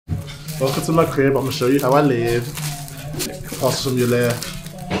Welcome to my crib. I'm gonna show you how I live. Pass from your lair.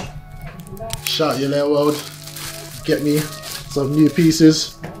 Shout your lair world. Get me some new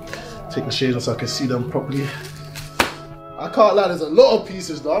pieces. Take the shades off so I can see them properly. I can't lie, there's a lot of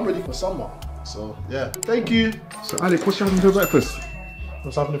pieces though. I'm ready for summer. So yeah, thank you. So Alec, what's having for breakfast?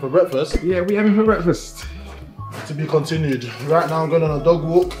 What's happening for breakfast? Yeah, we having for breakfast. To be continued. Right now I'm going on a dog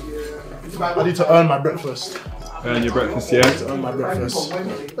walk. I need to earn my breakfast. Earn your breakfast, yeah? To earn my breakfast.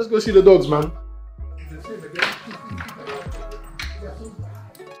 Let's go see the dogs, man.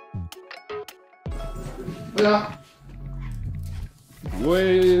 Yeah.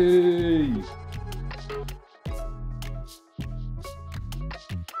 Way.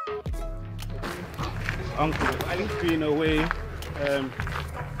 Uncle, Ali's been away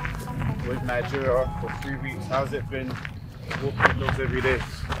with Nigeria for 3 weeks. How's it been walking dogs every day?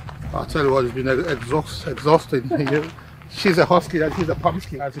 I'll tell you what, it's been exhausting. She's a husky and he's a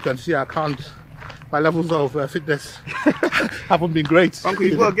pumpkin. As you can see, my levels of fitness haven't been great. Uncle,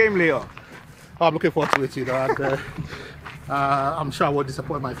 you've got a game later. I'm looking forward to it, you know, and I'm sure I won't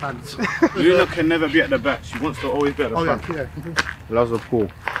disappoint my fans. Luna can never be at the back. She wants to always be at the front. Yeah. Loves the pool.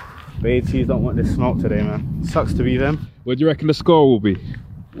 The ATs don't want this smoke today, man. Sucks to be them. What do you reckon the score will be?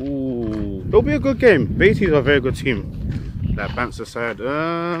 Ooh, it'll be a good game. The ATs are a very good team. Like Bants aside,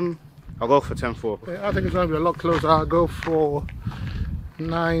 I'll go for 10-4. Yeah, I think it's going to be a lot closer. I'll go for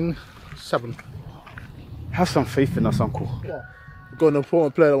 9-7. Have some faith in us, Uncle. Yeah. We've got an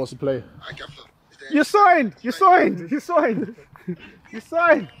important player that wants to play. You signed! You signed! You signed! You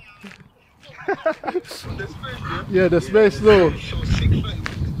signed! Yeah, the space though.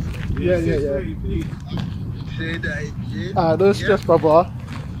 Yeah. No stress, brother.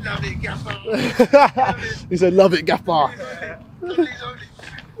 Love it, Gaffer. He said, love it, Gaffer. I'll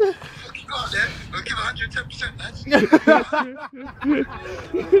give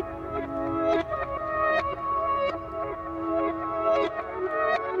 110%,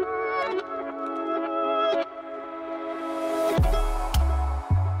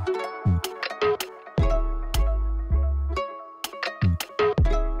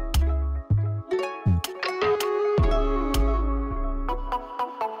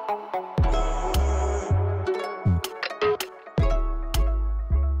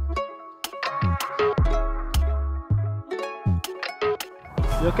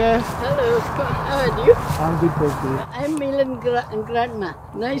 You okay? Hello, how are you? I'm good, thank you. I'm Milan Grandma.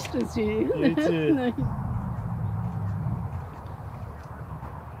 Nice to see you. You too. Nice.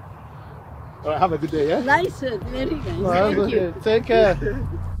 Alright, have a good day, yeah? Nice, very nice. Alright, Thank you. Take care.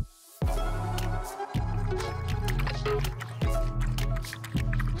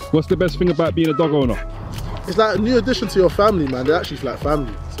 What's the best thing about being a dog owner? It's like a new addition to your family, man. They're actually like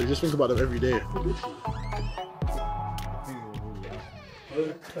family. So you just think about them every day.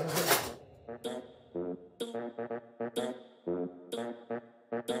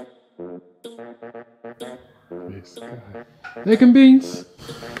 Egg and beans.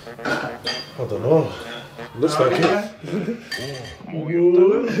 I don't know. Looks like it.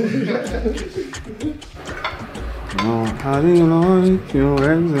 How do you like your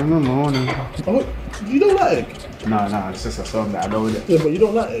eggs in the morning? Oh, you don't like egg? Nah, it's just a song that I know it. Yeah, but you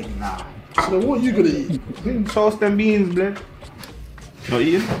don't like egg? Nah. So what are you gonna eat? Toast and beans, blood. Not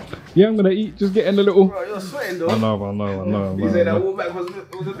eating? Yeah, I'm gonna eat. Just getting a little. Bro, you're sweating though. I know. You said that walk back was a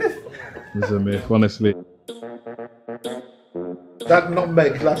myth. It's a myth, honestly. That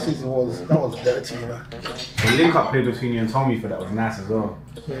nutmeg last season was dirty, man. The link up play between you and Tommy for that was nice as well.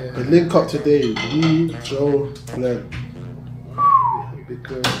 Yeah. The link up today, me, Joe, Glenn.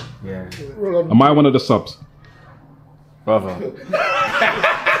 Yeah. Am I one of the subs? Brother.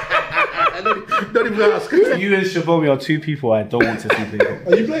 Don't even ask. You and Shavomi are two people I don't want to see play.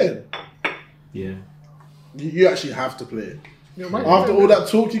 Are you playing? Yeah. You actually have to play. After all that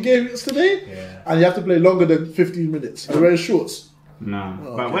talk you gave us today, and you have to play longer than 15 minutes. Are you wearing shorts? Nah.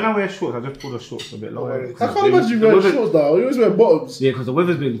 But when I wear shorts, I just pull the shorts a bit lower. I can't imagine you wearing shorts now. You always wear bottoms. Yeah, because the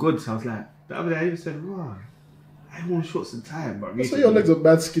weather's been good, so I was like, the other day I even said, wow, I worn shorts in time, but I saw your legs are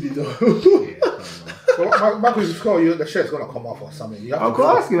mad skinny though. So my question is, the shirt's gonna come off or something. You have Of to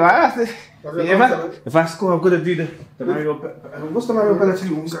course, you know, I have to. If I score, I'm gonna do the Mario. What's the Mario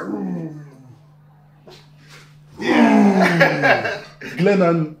Balotelli one? Glenn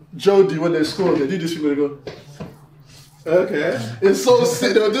and Jody, when they score, they do this thing where they go, okay. It's so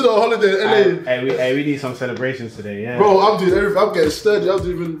sick. They'll do the holiday in LA. Hey, we need some celebrations today, yeah. Bro, I'm doing everything. I'm getting sturdy. I'm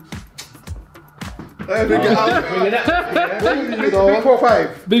doing. Hey, bring it out. Big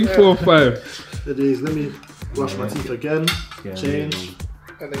 4-5. Big 4-5. It is. Let me brush my teeth again. Change.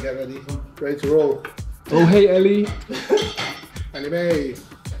 And then get ready to roll. Oh, hey, Ellie. Anime.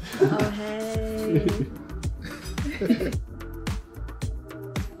 Oh, hey.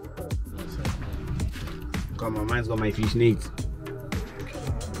 God, my mind's got my fish needs.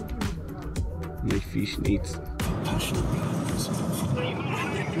 My fish needs.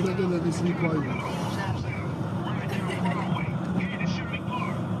 You're not gonna let me sleep while you.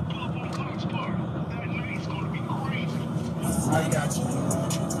 I got you.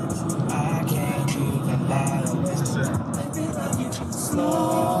 I can't even lie. Slow.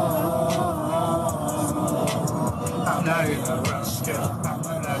 I'm not in a rush, girl. I'm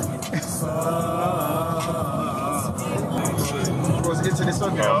not slow. Was into this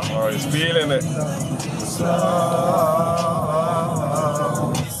song, girl? Oh, he's feeling it.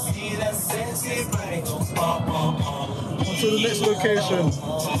 On to the next location.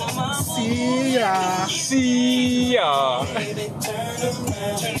 See ya. See ya.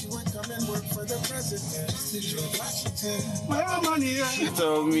 You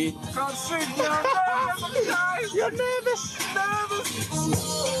told me. Can't sing, girl. You're nervous.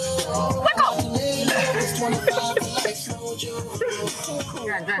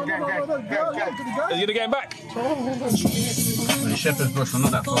 Are you gonna get him back? The shepherd's bush, I'm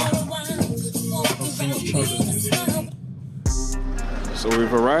not that far. So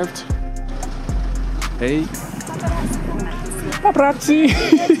we've arrived. Hey. Paparazzi.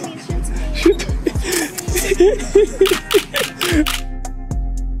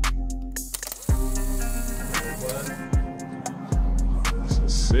 This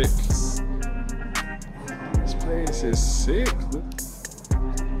is sick. This place is sick.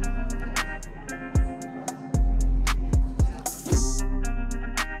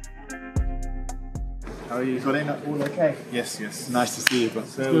 How are you? Got in all okay? Yes. Nice to see you, bro.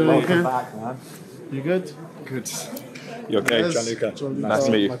 Welcome back, man. You good? Good. You okay, Yes. Gianluca? Gianluca. Nice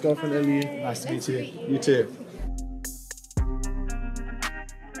to meet you. My girlfriend Ellie. Nice to meet you. You too.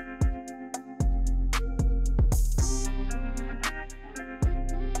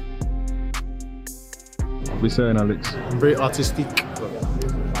 What are we saying, Alex? I'm very artistic.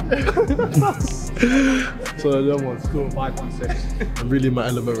 So that one's still 5.6. I'm really in my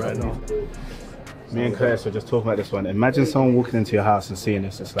element right now. Me and Claire were just talking about this one. Imagine someone walking into your house and seeing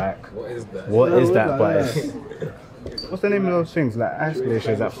this. It's like, what is that? What is that? But it's, what's the name of those things? Like ice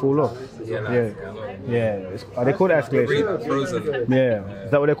glaciers that fall off? Yeah. Are they called ice glaciers? Yeah. Is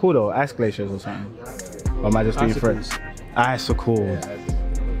that what they're called, or ice glaciers or something? Or am I just being friends? Icicles.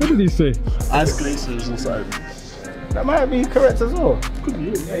 What did he say? Ice glaciers inside. That might be correct as well. Could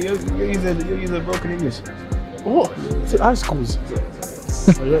be. Yeah, you're using broken English. What? Is it icicles?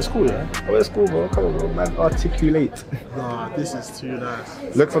 Oh, you're at school, yeah? I went to school, bro. Come on, bro. Man, articulate. Nah, this is too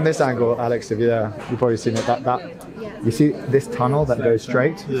nice. Look from this angle, Alex. If you've probably seen it. That you see this tunnel that goes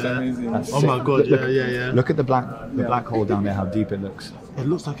straight. Yeah. That's Oh my sick. god, Look, yeah. Look at the black hole down there. How deep it looks. It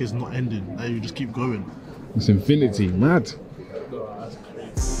looks like it's not ending. Like you just keep going. It's infinity, mad.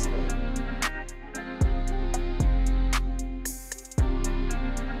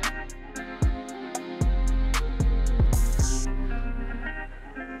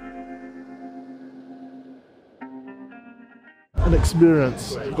 An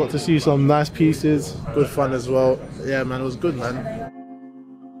experience. Got to see some nice pieces. Good fun as well. Yeah, man, it was good, man.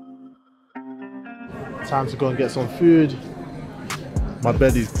 Time to go and get some food. My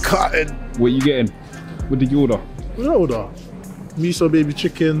belly's cutting. What are you getting? What did you order? What did I order? Miso baby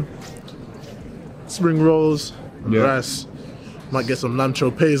chicken, spring rolls, and Yeah. rice. Might get some lamb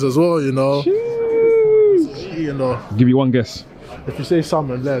pays as well, you know. You know. Give you one guess. If you say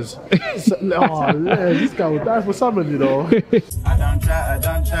salmon, Les. Oh, Les, this guy would die for salmon, you know. I don't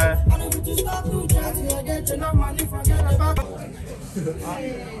try.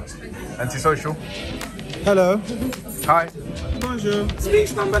 Antisocial. Hello. Hi. Bonjour.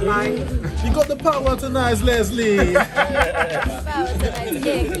 Speech number 9. You got the power tonight, Leslie.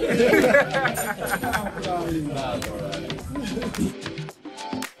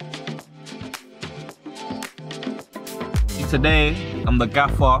 Today, I'm the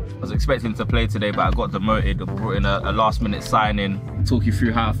gaffer. I was expecting to play today, but I got demoted. I brought in a last-minute sign-in. Talk you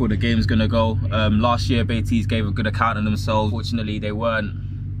through how I thought the game's gonna go. Last year, Beatties gave a good account of themselves. Fortunately, they weren't.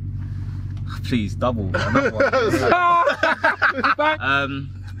 Please, double. Another one. I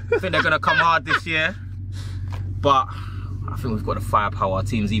think they're gonna come hard this year, but I think we've got the firepower. Our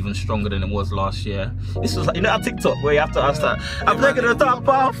team's even stronger than it was last year. This was like, you know, on TikTok where you have to ask that. I'm taking the top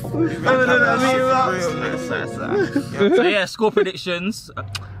off. So yeah, score predictions.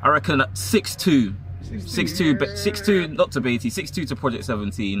 I reckon 6-2. 6-2, not to Beatty, 6-2 to Project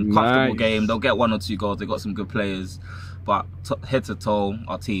 17. Comfortable game. They'll get 1 or 2 goals. They've got some good players, but head to toe,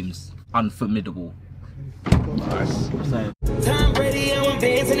 our team's unformidable. Tom Brady, I'm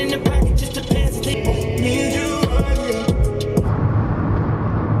dancing in the pocket just to pass it. Need you.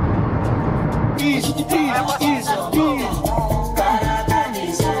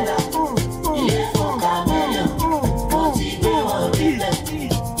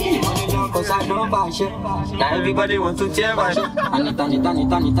 Now everybody wants to cheer my shit. Anita,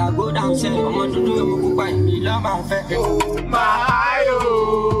 go down, say, I'm on the do it, me love my face. My, I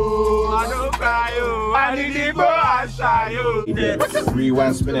don't cry, I need to go outside.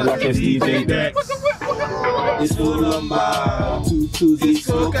 Rewind spinning like it's DJ Dex. It's full number, 2 2s, it's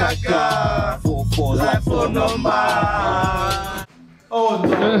so caca. 4 4s, like 4 number. Oh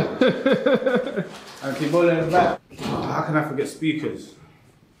no! And keep rolling back. How can I forget speakers?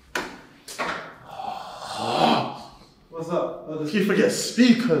 What's up? You forget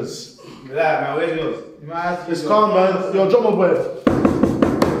speakers. Yeah, man, where's yours? It's calm, man. You're a drummer boy.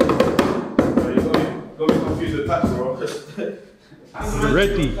 You got me confused with touch, bro.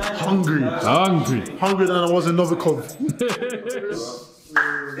 Ready. Hungry. Hungry. Hungrier than I was in Novikov.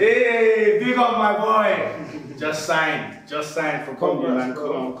 Hey, big up my boy. Just signed for Congo, man.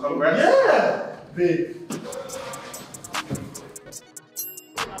 Come on, congrats. Yeah. Big.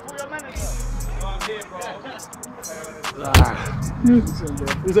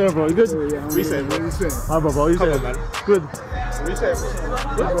 Who's there, bro? You good? Yeah, reset, bro. Reset. Hi, bro. You there, man? Good. Reset.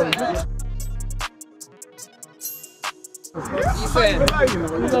 You saying? You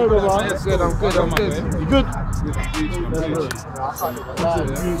know, bro. I'm good. I'm good. You good?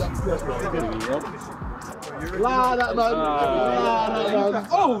 La that man.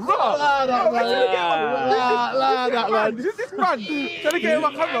 Oh, la that man. Is this man? Trying to get in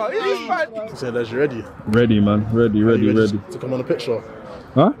my camera. Is this man? So that's you ready? Ready, man. Ready. To come on the picture.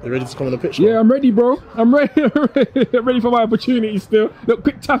 Huh? You ready to come on the picture? Yeah, I'm ready, bro. I'm ready. I'm ready for my opportunity still. Look,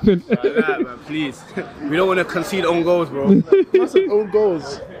 quick tapping. Man, please. We don't want to concede own goals, bro. That's own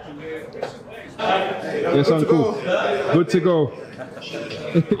goals. Yes, uncle. Good to go.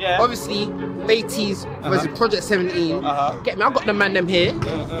 Obviously, Beatties was Project 17. Get me, I got the man them here.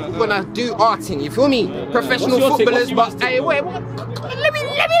 We're gonna do arting, you feel me? Professional footballers, but hey, wait, what? Let me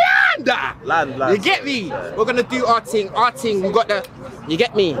land that. Land. You get me? We're gonna do arting. Arting, we got the. You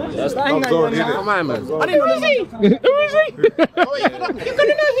get me? That's not going, Come on, man. Who is he? Who is he? Oh, you're gonna know who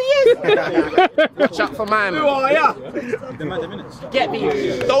he is. Watch out for my man. Who are ya? Get me?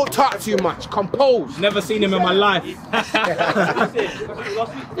 Don't talk too much. Compose. Never seen him in my life.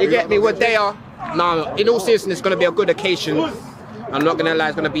 You get me? What they are? Now, in all seriousness, it's gonna be a good occasion. I'm not gonna lie,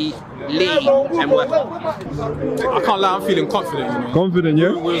 it's gonna be lit and what? I can't lie, I'm feeling confident, you know. Confident,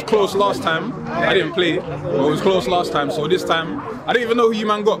 yeah? We was close last time. I didn't play, but it was close last time. So this time, I didn't even know who you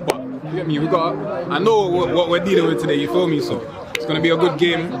man got, but you get me, I know what we're dealing with today, you feel me? So it's gonna be a good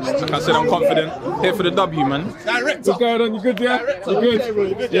game. Like I said, I'm confident. Here for the W, man. What's going on? You good, yeah? You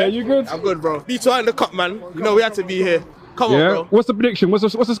good? Yeah, you good? I'm good, bro. B2 in the cup, man. You know we had to be here. Come on, bro. What's the prediction? What's the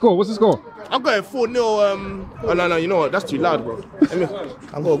score? What's the score? I'm going 4-0. Oh no, you know what? That's too loud, bro. I'm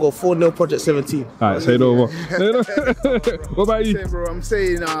gonna go 4-0 Project 17. Alright, say it over. What about you? Bro, I'm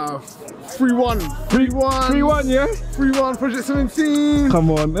saying 3-1. 3-1, yeah? 3-1 Project 17.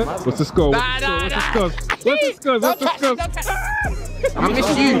 Come on, what's the score? What's the score? I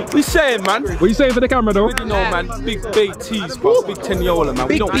miss you. We saying, man. What are you saying for the camera, though? You know, man. Big Beatties, bro. Big Teniola, man.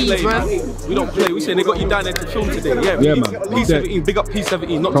 We don't play, man. We don't play. We saying they got you down there to film today. Yeah, man. P17. Big up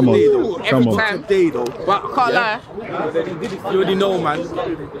P17. Not Come today, on. though. Every time. Today, though. But I can't lie. You already know, man.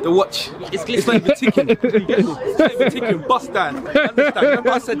 The watch. It's not even ticking. It's not even ticking. Bust down. Understand? Remember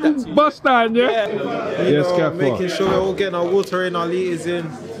I said that to you. Bust down, yeah? Yes, Gaffer. Making sure we're all getting our water in, our litres in.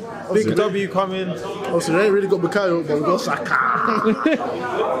 Big W coming. Also, they ain't really got Bukayo, but we got Saka.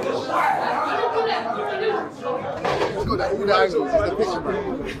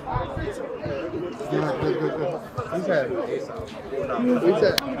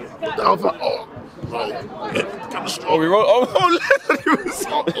 Oh, we roll. Oh,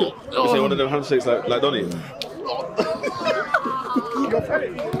 say one of them handshakes like Donny.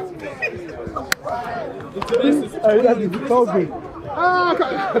 I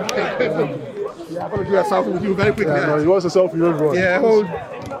can't. Yeah, I'm gonna do that selfie with you very quickly. Yeah, no, he wants a selfie with everyone. Yeah, hold.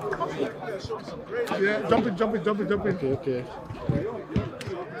 Yeah, jump in. Okay.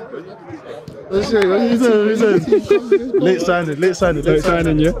 Let's see, what he said. Late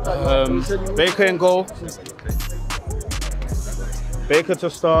signing, yeah? Baker in goal. Baker to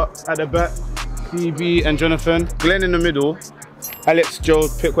start at the back. CB and Jonathan. Glenn in the middle. Alex, Joe,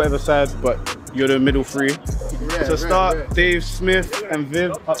 pick whatever side, but you're the middle three. To start, Dave, Smith and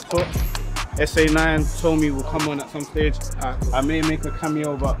Viv up top. SA9 told me we'll come on at some stage. I may make a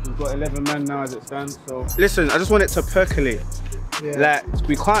cameo, but we've got 11 man now as it stands. So listen, I just want it to percolate. Like,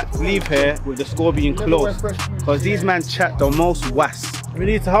 we can't leave here with the score being close, because these men chat the most was. We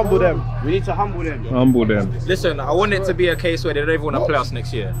need to humble them. We need to humble them. Humble them. Listen, I want it to be a case where they don't even want to play us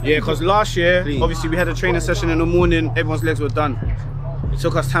next year. Yeah, because last year, obviously we had a training session in the morning, everyone's legs were done. It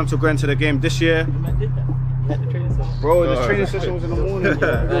took us time to go into the game. This year, bro, the training session was in the morning.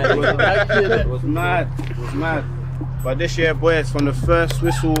 It was mad. It was mad. But this year, boys, from the first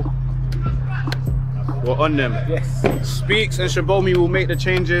whistle, we're on them. Yes. Speaks and Shabomi will make the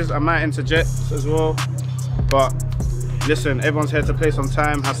changes. I might interject as well. But listen, everyone's here to play some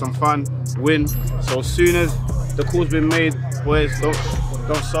time, have some fun, win. So as soon as the call's been made, boys, don't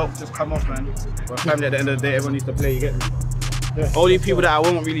sulk, just come off, man. We're family at the end of the day, everyone needs to play, you get me? Yeah. Only people that I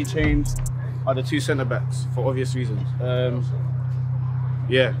won't really change are the two centre backs for obvious reasons.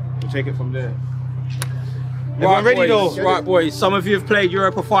 Yeah, we'll take it from there. Right, ready though? Right, boys. Some of you have played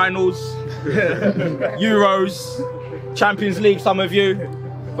Europa finals, Euros, Champions League. Some of you,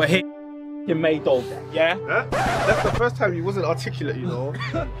 but here you're made of. Yeah. That's the first time he wasn't articulate, you know.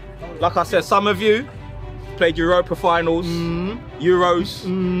 Like I said, some of you played Europa finals, Euros,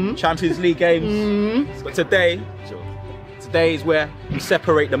 Champions League games. But today is where you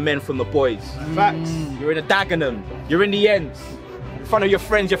separate the men from the boys. Facts. You're in the Dagenham. You're in the ends. In front of your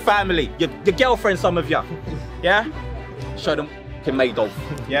friends, your family, your girlfriend, some of you. Yeah? Show them you're made of.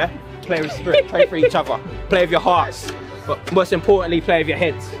 Yeah? Play with spirit, play for each other. Play with your hearts. But most importantly, play with your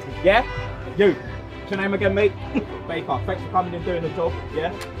heads. Yeah? You. What's your name again, mate? Baker. Thanks for coming and doing the job.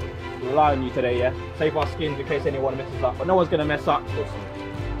 Yeah? We rely on you today, yeah? Save our skins in case anyone messes up. But no one's gonna mess up.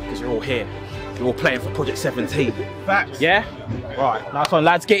 Because you're all here. You're all playing for Project 17. Facts. Yeah? Right. Nice one,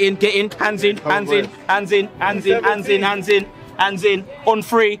 lads. Get in. Hands in. Hands in. Hands in. Hands in. Hands in. Hands in. Hands in. On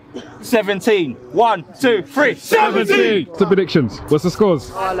 3. 17. 1, 2, 3. 17! What's the predictions? What's the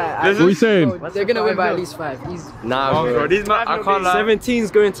scores? What are you saying? They're gonna win by at least 5. Nah, bro. These man, I can't lie. 17's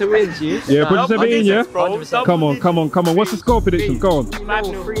going to win, G. Yeah, Project 17, yeah? Come on. What's the score prediction? Go on.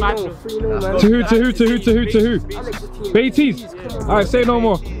 3-0, man. To who? Beatties. Alright, say no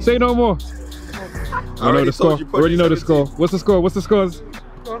more. I know the score. Already know the score. What's the score? What's the scores?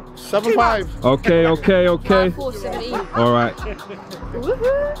 7-5. Okay. 4-17. All right.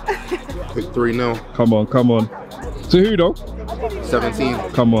 Quick 3-0. Come on. To who though? 17.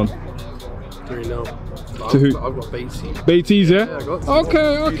 Come on. 3-0. To who? I've got Beatties. Beatties, yeah? I got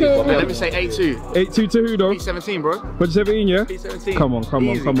Okay. Let me say 8-2. 8-2 to who though? P17, bro. Project 17, yeah? P17. Come on.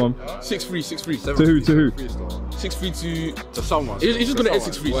 6-3. To who? 6-3 to someone. He's just gonna end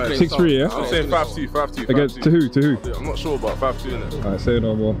 6-3. 6-3, yeah? I'm saying 5-2. Against to who? I'm not sure about 5-2 in it. Alright, say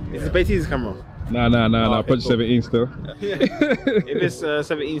no more. It's the Beatties camera. Nah. Project 17 still. If it's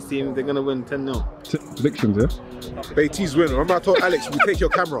 17's team, they're gonna win 10-0. Predictions, yeah? Beatties win. Remember I told Alex we take your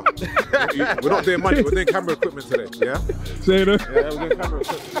camera. We're not doing money, we're doing camera equipment today, yeah? Say no. Yeah, we're doing camera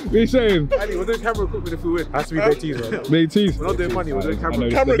equipment. What are you saying? Ali, we're doing camera equipment if we win. Has to be Beatties, right? Beatties. We're not doing money, we're doing camera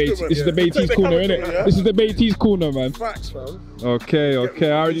This equipment. is the Beatties corner, innit? Yeah. This is the Beatties corner, man. Facts, fam. Okay. I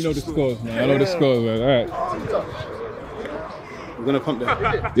already know the scores, man. I know the scores, man. Alright. We're gonna pump them.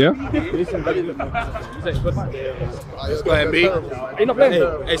 Yeah? Let's go ahead, B. You're not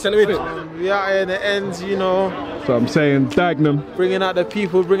playing? Hey, send me. We are in the ends, you know. So I'm saying Dagenham. Bringing out the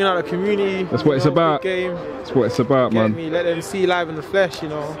people, bringing out the community. That's what it's about. Game. That's what it's about, man. Let them see live in the flesh, you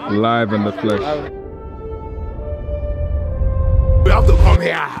know. Live in the flesh. We have to come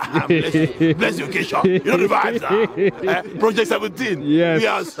here. Bless the occasion. You know the vibes, Project 17. Yes.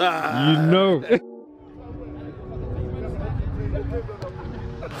 Yes, you know.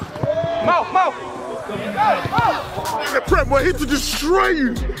 Mo! The Prem, we're here to destroy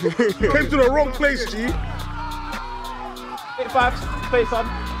you. Came to the wrong place, G. 85, face on.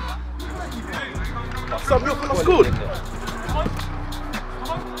 Some milk from school.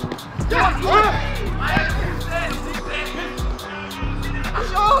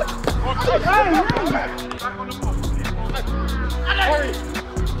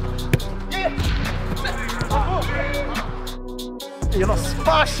 You're not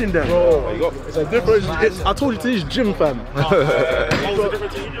smashing them. Bro, it's a different. I told you to this gym, fam.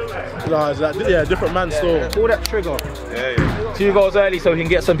 Yeah, different man still. Pull that trigger. 2 goals early so he can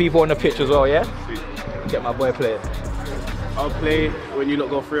get some people on the pitch as well, yeah? Get my boy playing. I'll play when you lot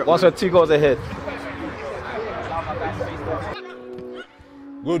go through it. Once we're 2 goals ahead.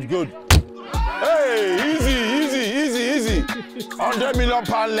 Good. Hey, easy. £100 million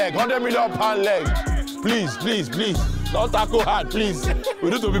leg. Please. Don't tackle hard, please. We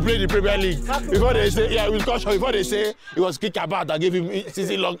need to be playing the Premier League. Before they say, yeah, we'll caution. Before they say it was kick about that gave him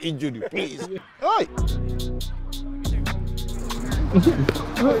season-long injury, please. Oi!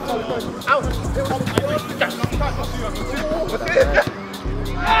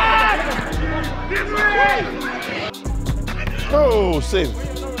 Oh, save.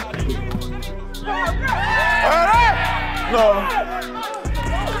 No.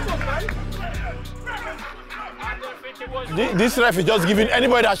 This ref is just giving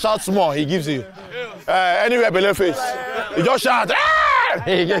anybody that shouts more, he gives you. Anywhere below face. He just shouts.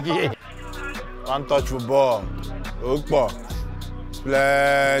 Untouchable ball. Oakball.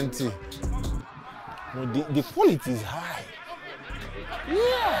 Plenty. The quality is high.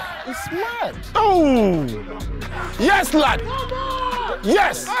 Yeah, it's mad. Oh! Yes, lad!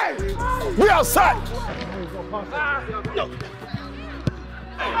 Yes! We outside! No.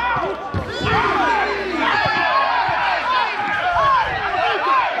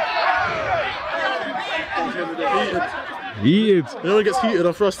 Heated. You know when it gets heated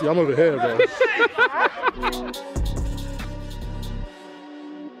and frosty, I'm over here, bro.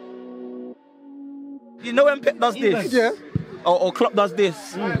 You know when Pep does this? Yeah. Or Klopp does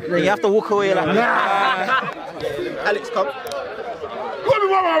this? Then you have to walk away like that. Alex, come. My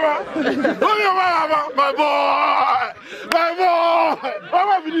boy! My boy! Why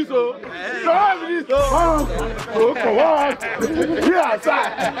have you so? Why have you so? Oh, come on! Here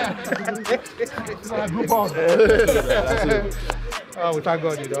outside! Oh, we thank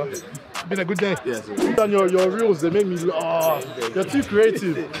God, you know. It's been a good day. Yes. And your reels, they make me. Oh, you're too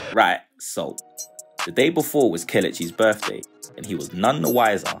creative. Right, so the day before was Keleci's birthday, and he was none the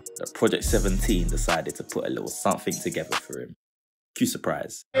wiser that Project 17 decided to put a little something together for him. Cue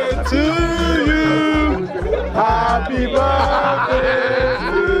surprise. To you, happy birthday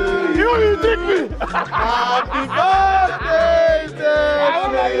to you. You take me. Happy birthday,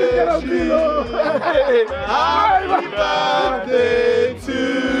 happy birthday to you.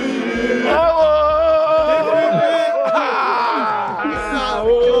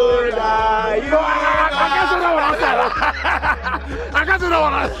 I can't do that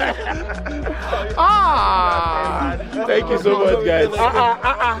one. I said. Thank you so much, guys.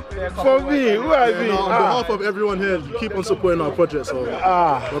 For me, who are we? On behalf of everyone here, keep on supporting our project. So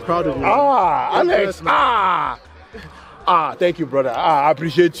we're proud of you. Alex. Thank you, brother. I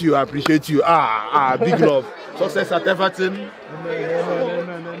appreciate you. I appreciate you. Big love. Success at Everton.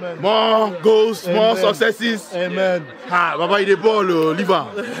 Amen. More goals, more successes. Amen. Baba, the ball, liver.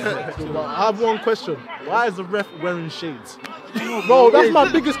 I have one question. Why is the ref wearing shades? Bro, that's my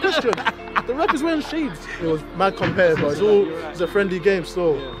biggest question. The ref is wearing shades. It was mad compared, but it's a friendly game,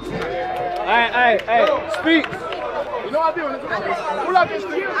 so. Hey, speak. You know what I do?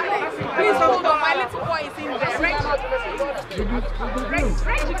 Please hold on, my little boy is in there.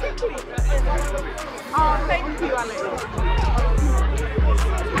 Reggie, quickly. Oh, thank you, Alex.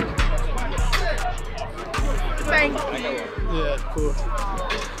 Thank you. Yeah, cool.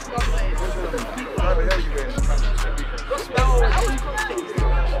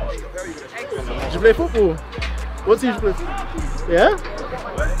 Did you play football? What team did you play? Yeah?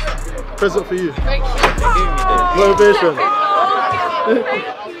 Present for you. Motivation.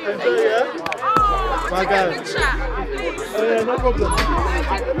 Enjoy, yeah? My guy. Yeah, no problem.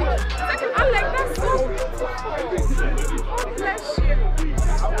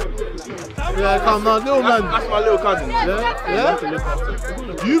 Yeah, come on, little man. That's my little cousin. Yeah?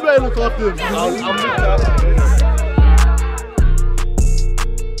 You better look after him. I'm